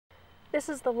This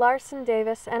is the Larson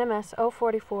Davis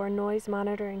NMS044 Noise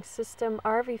Monitoring System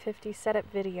RV-50 setup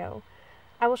video.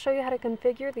 I will show you how to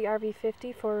configure the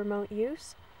RV-50 for remote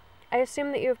use. I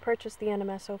assume that you have purchased the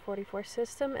NMS044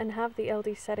 system and have the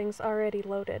LD settings already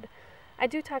loaded. I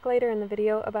do talk later in the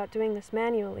video about doing this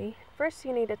manually. First,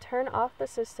 you need to turn off the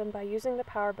system by using the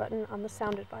power button on the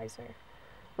sound advisor.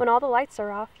 When all the lights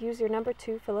are off, use your number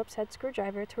 2 Phillips head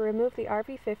screwdriver to remove the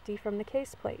RV-50 from the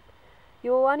case plate. You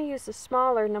will want to use the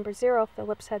smaller number 0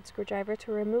 Phillips head screwdriver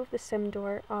to remove the SIM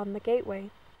door on the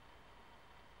gateway.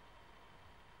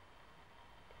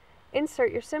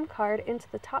 Insert your SIM card into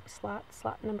the top slot,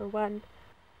 slot number 1.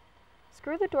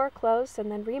 Screw the door closed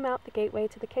and then remount the gateway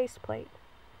to the case plate.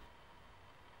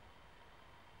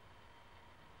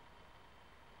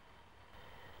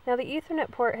 Now the Ethernet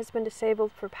port has been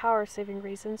disabled for power saving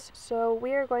reasons, so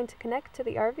we are going to connect to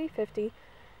the RV-50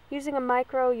 using a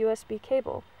micro USB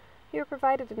cable. You are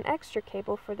provided an extra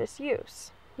cable for this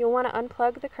use. You'll want to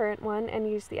unplug the current one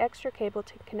and use the extra cable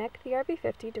to connect the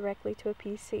RV-50 directly to a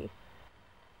PC.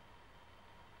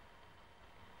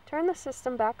 Turn the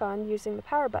system back on using the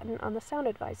power button on the sound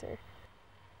advisor.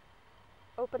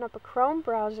 Open up a Chrome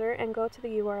browser and go to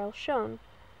the URL shown.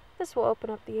 This will open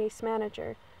up the ACE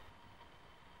Manager.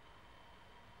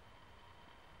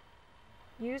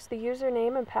 Use the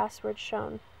username and password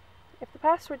shown. If the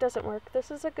password doesn't work, this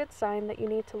is a good sign that you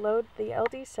need to load the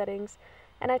LD settings,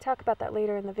 and I talk about that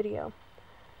later in the video.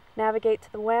 Navigate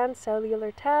to the WAN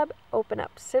Cellular tab, open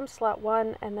up SIM slot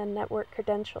 1 and then Network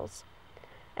Credentials.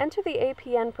 Enter the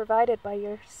APN provided by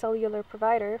your cellular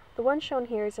provider. The one shown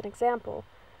here is an example.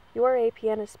 Your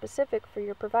APN is specific for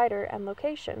your provider and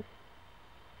location.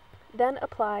 Then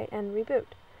apply and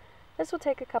reboot. This will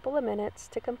take a couple of minutes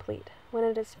to complete. When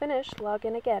it is finished, log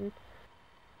in again.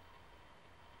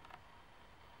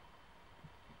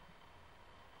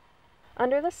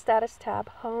 Under the Status tab,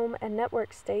 Home and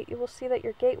Network State, you will see that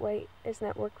your gateway is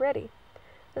network ready.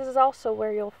 This is also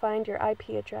where you'll find your IP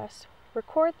address.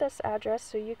 Record this address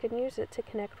so you can use it to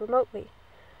connect remotely.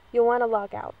 You'll want to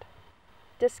log out.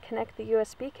 Disconnect the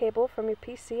USB cable from your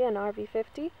PC and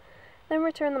RV-50, then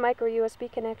return the micro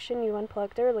USB connection you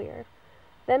unplugged earlier.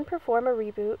 Then perform a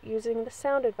reboot using the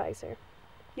sound advisor.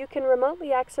 You can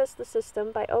remotely access the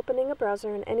system by opening a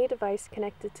browser on any device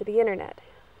connected to the internet.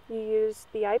 You use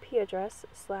the IP address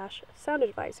 /sound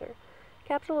advisor,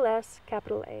 capital S,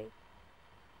 capital A.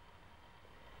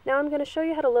 Now I'm going to show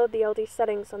you how to load the LD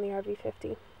settings on the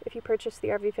RV-50. If you purchase the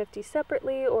RV-50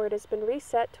 separately or it has been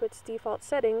reset to its default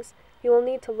settings, you will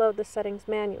need to load the settings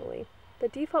manually. The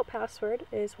default password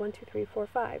is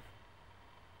 12345.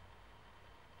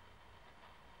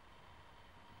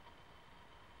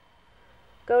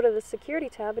 Go to the Security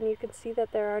tab and you can see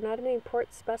that there are not any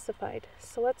ports specified,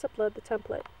 so let's upload the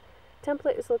template.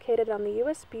 Template is located on the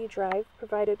USB drive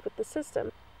provided with the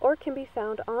system, or can be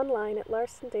found online at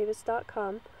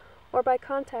larsondavis.com or by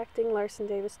contacting Larson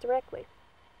Davis directly.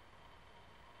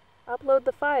 Upload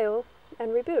the file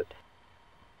and reboot.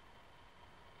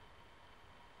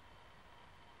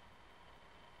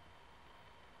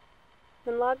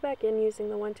 Then log back in using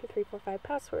the 12345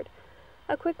 password.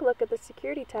 A quick look at the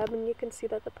Security tab and you can see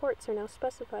that the ports are now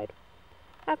specified.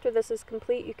 After this is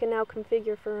complete, you can now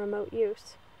configure for remote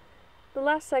use. The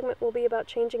last segment will be about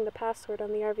changing the password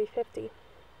on the RV-50.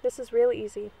 This is really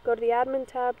easy. Go to the Admin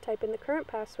tab, type in the current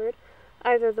password,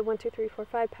 either the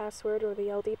 12345 password or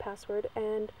the LD password,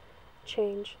 and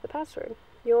change the password.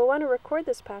 You will want to record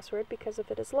this password because if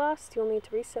it is lost, you'll need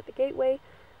to reset the gateway,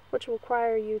 which will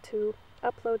require you to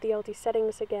upload the LD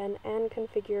settings again and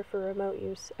configure for remote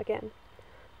use again.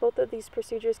 Both of these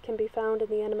procedures can be found in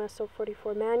the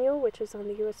NMS044 manual, which is on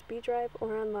the USB drive,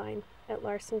 or online at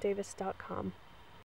larsondavis.com.